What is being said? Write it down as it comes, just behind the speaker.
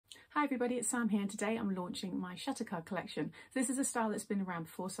Hi everybody, it's Sam here, and today I'm launching my shutter card collection. So this is a style that's been around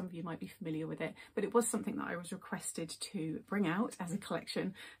before, some of you might be familiar with it, but it was something that I was requested to bring out as a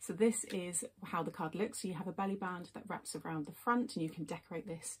collection. So this is how the card looks. So you have a belly band that wraps around the front and you can decorate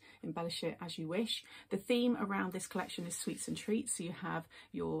this, embellish it as you wish. The theme around this collection is sweets and treats. So you have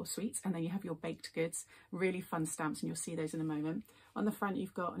your sweets and then you have your baked goods, really fun stamps, and you'll see those in a moment. On the front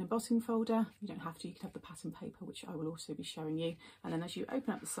you've got an embossing folder. You don't have to, you can have the pattern paper, which I will also be showing you. And then as you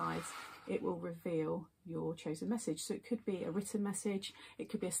open up the sides, it will reveal your chosen message. So it could be a written message, it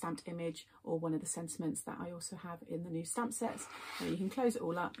could be a stamped image, or one of the sentiments that I also have in the new stamp sets. And you can close it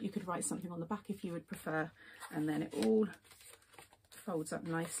all up. You could write something on the back if you would prefer, and then it all folds up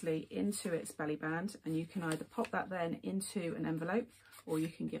nicely into its belly band, and you can either pop that then into an envelope or you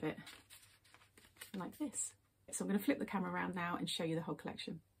can give it like this. So I'm going to flip the camera around now and show you the whole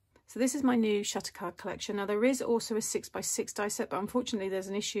collection. So this is my new shutter card collection. Now there is also a 6x6 die set, but unfortunately there's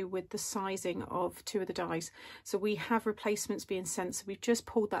an issue with the sizing of two of the dies. So we have replacements being sent. So we've just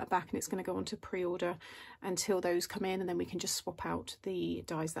pulled that back and it's going to go on to pre-order until those come in, and then we can just swap out the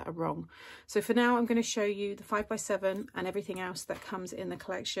dies that are wrong. So for now I'm going to show you the 5x7 and everything else that comes in the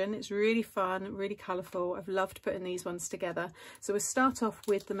collection. It's really fun, really colourful. I've loved putting these ones together. So we'll start off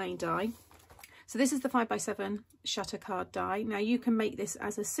with the main die. So this is the 5x7 shutter card die. Now you can make this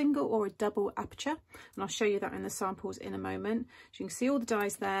as a single or a double aperture, and I'll show you that in the samples in a moment. So you can see all the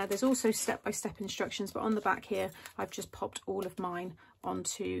dies there. There's also step-by-step instructions, but on the back here I've just popped all of mine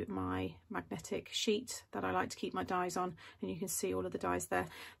onto my magnetic sheet that I like to keep my dies on, and you can see all of the dies there.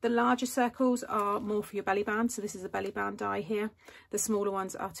 The larger circles are more for your belly band, so this is a belly band die here. The smaller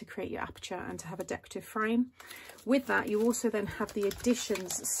ones are to create your aperture and to have a decorative frame. With that you also then have the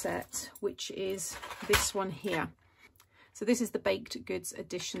additions set, which is this one here. So this is the baked goods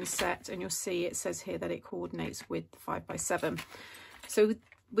edition set, and you'll see it says here that it coordinates with 5x7. So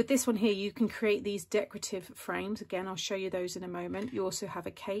with this one here, you can create these decorative frames. Again, I'll show you those in a moment. You also have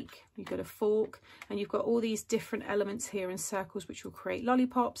a cake, you've got a fork, and you've got all these different elements here in circles which will create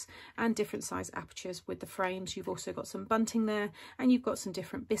lollipops and different size apertures with the frames. You've also got some bunting there, and you've got some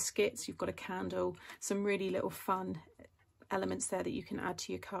different biscuits, you've got a candle, some really little fun elements there that you can add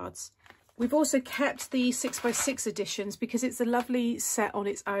to your cards. We've also kept the 6x6 editions because it's a lovely set on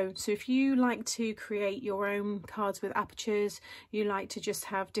its own. So if you like to create your own cards with apertures, you like to just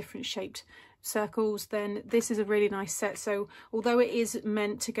have different shaped circles, then this is a really nice set. So although it is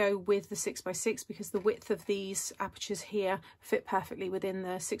meant to go with the 6x6 because the width of these apertures here fit perfectly within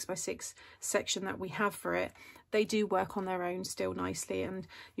the 6x6 section that we have for it, they do work on their own still nicely. And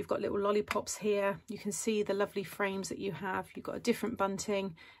you've got little lollipops here. You can see the lovely frames that you have. You've got a different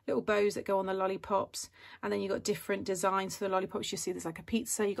bunting, little bows that go on the lollipops, and then you've got different designs for the lollipops. You see there's like a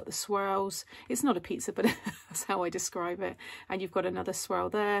pizza, you've got the swirls. It's not a pizza, but that's how I describe it. And you've got another swirl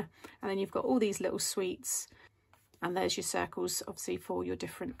there, and then you've got all these little sweets, and there's your circles obviously for your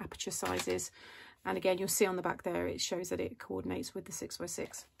different aperture sizes. And again, you'll see on the back there it shows that it coordinates with the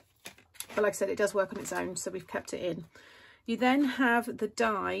 6x6. But like I said, it does work on its own, so we've kept it in. You then have the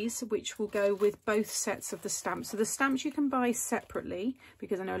dies which will go with both sets of the stamps. So the stamps you can buy separately,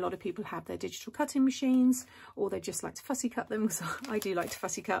 because I know a lot of people have their digital cutting machines or they just like to fussy cut them. So I do like to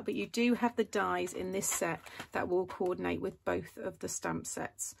fussy cut, but you do have the dies in this set that will coordinate with both of the stamp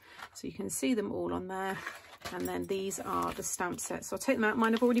sets. So you can see them all on there. And then these are the stamp sets. So I'll take them out.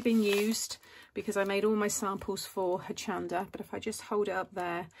 Mine have already been used because I made all my samples for Hochanda. But if I just hold it up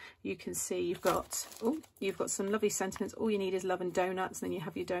there, you can see you've got some lovely sentiments. All you need is love and donuts, and then you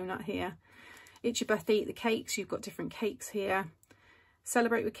have your donut here. It's your birthday, eat the cakes. You've got different cakes here.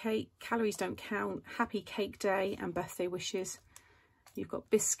 Celebrate with cake, calories don't count, happy cake day, and birthday wishes. You've got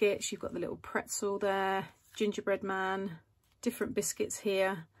biscuits, you've got the little pretzel there, gingerbread man, different biscuits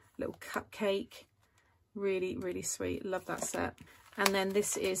here, little cupcake. Really, really sweet. Love that set. And then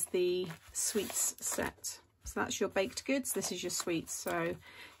this is the sweets set. So that's your baked goods. This is your sweets. So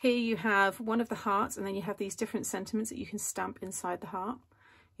here you have one of the hearts, and then you have these different sentiments that you can stamp inside the heart.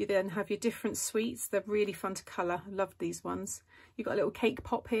 You then have your different sweets. They're really fun to colour. I love these ones. You've got a little cake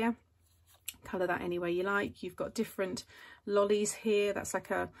pop here. Colour that any way you like. You've got different lollies here. That's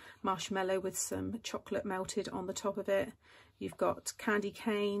like a marshmallow with some chocolate melted on the top of it. You've got candy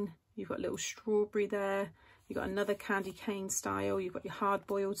cane. You've got a little strawberry there. You've got another candy cane style. You've got your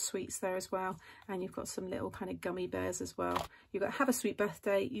hard-boiled sweets there as well. And you've got some little kind of gummy bears as well. You've got have a sweet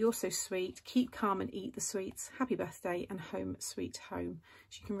birthday, you're so sweet, keep calm and eat the sweets, happy birthday, and home sweet home.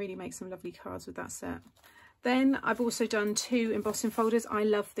 So you can really make some lovely cards with that set. Then I've also done 2 embossing folders. I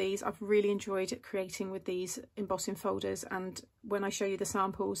love these. I've really enjoyed creating with these embossing folders, and when I show you the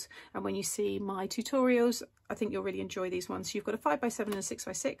samples and when you see my tutorials, I think you'll really enjoy these ones. So you've got a 5x7 and a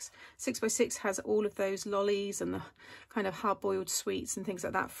 6x6. 6x6 has all of those lollies and the kind of hard-boiled sweets and things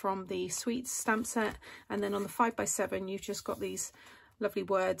like that from the sweets stamp set, and then on the 5x7 you've just got these lovely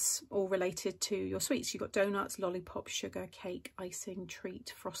words all related to your sweets. You've got donuts, lollipop, sugar, cake, icing,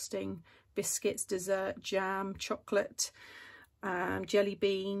 treat, frosting, biscuits, dessert, jam, chocolate, jelly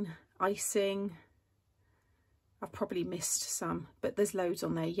bean, icing. I've probably missed some, but there's loads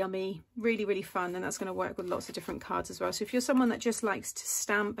on there. Yummy, really, really fun, and that's going to work with lots of different cards as well. So if you're someone that just likes to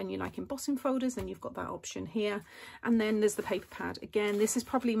stamp and you like embossing folders, then you've got that option here. And then there's the paper pad. Again, this is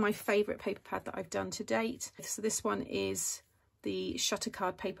probably my favourite paper pad that I've done to date. So this one is the shutter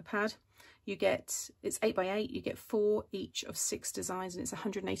card paper pad. You get, it's 8x8, you get 4 each of 6 designs, and it's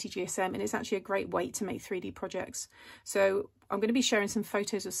 180 GSM, and it's actually a great weight to make 3D projects. So I'm going to be sharing some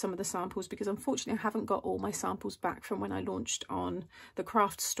photos of some of the samples, because unfortunately I haven't got all my samples back from when I launched on the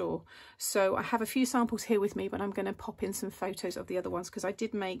craft store. So I have a few samples here with me, but I'm going to pop in some photos of the other ones, because I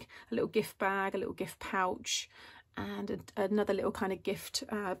did make a little gift bag, a little gift pouch, and another little kind of gift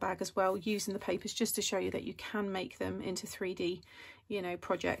bag as well, using the papers just to show you that you can make them into 3D, you know,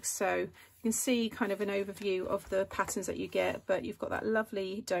 projects. So you can see kind of an overview of the patterns that you get, but you've got that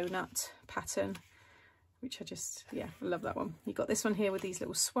lovely donut pattern, which I just, yeah, I love that one. You've got this one here with these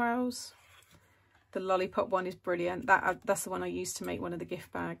little swirls. The lollipop one is brilliant. That's the one I used to make one of the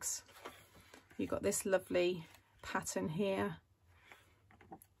gift bags. You've got this lovely pattern here.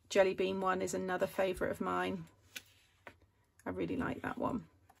 Jelly bean one is another favourite of mine. I really like that one.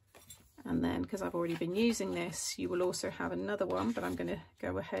 And then, because I've already been using this, you will also have another one, but I'm going to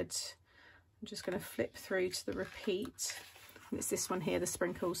go ahead. I'm just going to flip through to the repeat. And it's this one here, the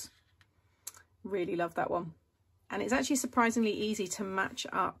sprinkles. Really love that one. And it's actually surprisingly easy to match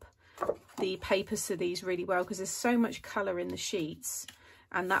up the papers to these really well, because there's so much colour in the sheets.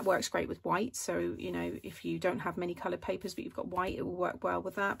 And that works great with white. So, you know, if you don't have many coloured papers, but you've got white, it will work well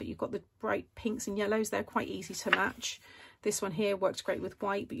with that. But you've got the bright pinks and yellows. They're quite easy to match. This one here works great with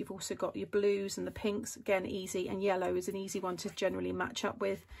white, but you've also got your blues and the pinks, again, easy. And yellow is an easy one to generally match up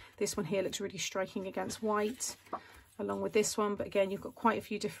with. This one here looks really striking against white, along with this one. But again, you've got quite a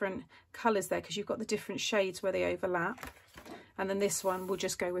few different colours there, because you've got the different shades where they overlap. And then this one will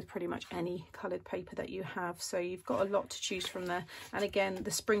just go with pretty much any coloured paper that you have. So you've got a lot to choose from there. And again,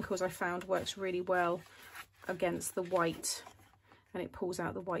 the sprinkles I found works really well against the white, and it pulls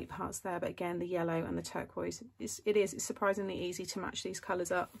out the white parts there. But again, the yellow and the turquoise, it's surprisingly easy to match these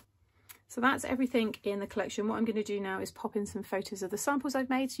colours up. So that's everything in the collection. What I'm going to do now is pop in some photos of the samples I've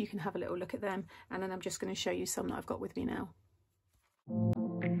made, so you can have a little look at them. And then I'm just going to show you some that I've got with me now.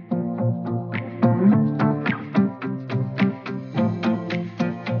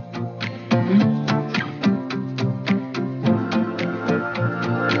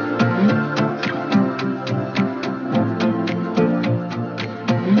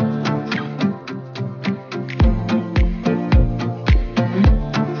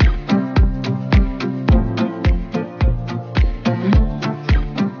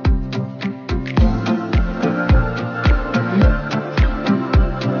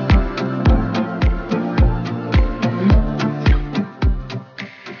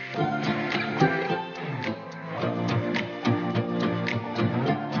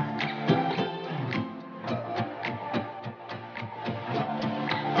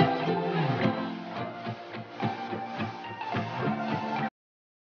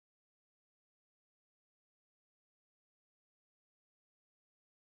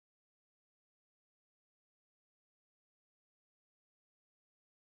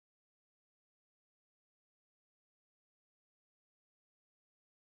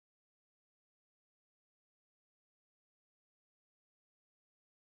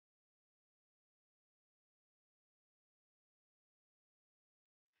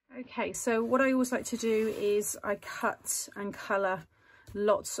 Okay, so what I always like to do is I cut and colour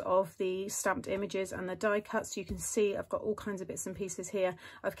lots of the stamped images and the die cuts. You can see I've got all kinds of bits and pieces here.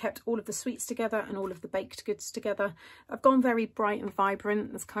 I've kept all of the sweets together and all of the baked goods together. I've gone very bright and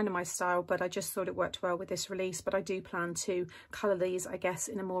vibrant. That's kind of my style, but I just thought it worked well with this release. But I do plan to colour these, I guess,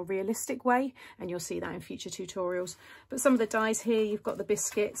 in a more realistic way, and you'll see that in future tutorials. But some of the dies here, you've got the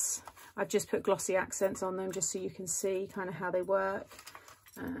biscuits. I've just put glossy accents on them just so you can see kind of how they work.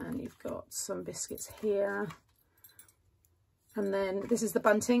 And you've got some biscuits here. And then this is the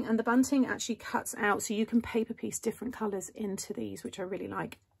bunting, and the bunting actually cuts out, so you can paper piece different colours into these, which I really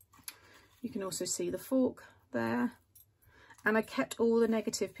like. You can also see the fork there. And I kept all the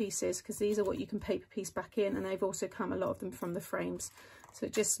negative pieces because these are what you can paper piece back in, and they've also come, a lot of them, from the frames. So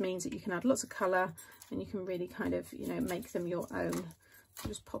it just means that you can add lots of colour and you can really kind of, you know, make them your own. So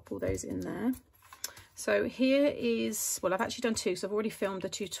just pop all those in there. So here is, well, I've actually done two, so I've already filmed the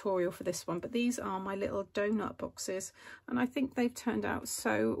tutorial for this one, but these are my little donut boxes, and I think they've turned out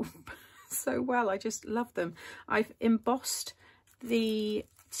so well. I just love them. I've embossed the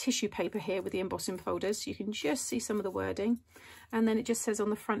tissue paper here with the embossing folders, so you can just see some of the wording, and then it just says on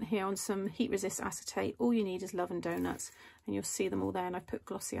the front here, on some heat resist acetate, all you need is love and donuts, and you'll see them all there. And I've put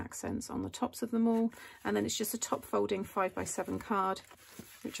glossy accents on the tops of them all, and then it's just a top folding 5x7 card,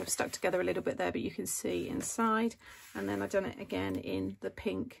 which I've stuck together a little bit there, but you can see inside. And then I've done it again in the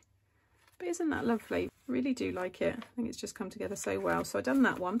pink, but isn't that lovely? Really do like it. I think it's just come together so well. So I've done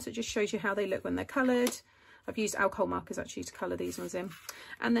that one, so it just shows you how they look when they're coloured. I've used alcohol markers actually to colour these ones in.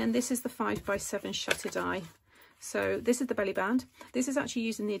 And then this is the 5x7 shutter die. So this is the belly band. This is actually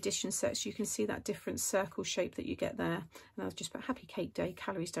using the addition set, so you can see that different circle shape that you get there. And I've just put Happy Cake Day,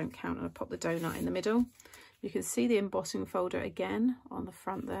 calories don't count, and I've popped the donut in the middle. You can see the embossing folder again on the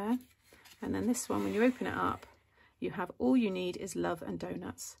front there. And then this one, when you open it up, you have all you need is love and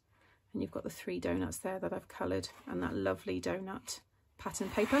donuts. And you've got the 3 donuts there that I've coloured, and that lovely donut pattern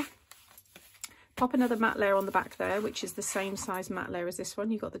paper. Pop another matte layer on the back there, which is the same size matte layer as this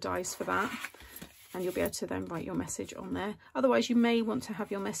one. You've got the dies for that, and you'll be able to then write your message on there. Otherwise, you may want to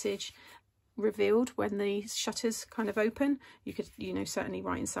have your message revealed when the shutters kind of open. You could, you know, certainly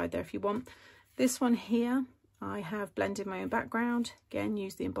write inside there if you want. This one here, I have blended my own background. Again,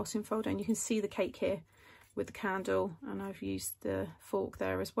 use the embossing folder, and you can see the cake here with the candle, and I've used the fork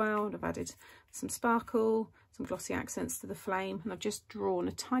there as well, and I've added some sparkle, some glossy accents to the flame, and I've just drawn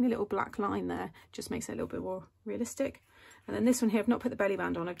a tiny little black line there, just makes it a little bit more realistic. And then this one here, I've not put the belly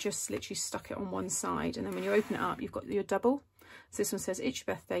band on, I've just literally stuck it on one side, and then when you open it up, you've got your double. So this one says, it's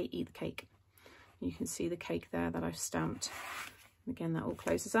your birthday, eat the cake. And you can see the cake there that I've stamped. And again, that all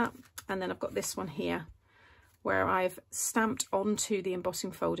closes up. And then I've got this one here, where I've stamped onto the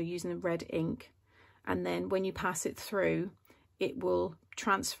embossing folder using the red ink. And then when you pass it through, it will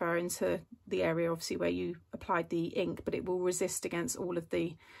transfer into the area obviously where you applied the ink, but it will resist against all of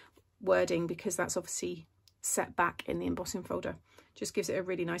the wording because that's obviously set back in the embossing folder. Just gives it a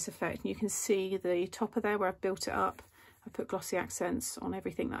really nice effect. And you can see the topper there where I've built it up. I put glossy accents on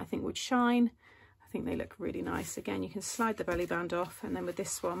everything that I think would shine. I think they look really nice. Again, you can slide the belly band off, and then with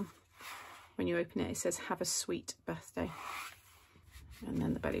this one, when you open it, it says have a sweet birthday, and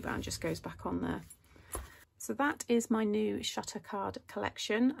then the belly band just goes back on there. So that is my new shutter card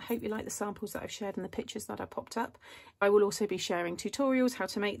collection. I hope you like the samples that I've shared and the pictures that I popped up. I will also be sharing tutorials how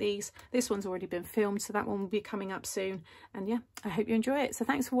to make these. This one's already been filmed, so that one will be coming up soon. And yeah, I hope you enjoy it. So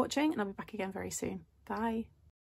thanks for watching, and I'll be back again very soon. Bye.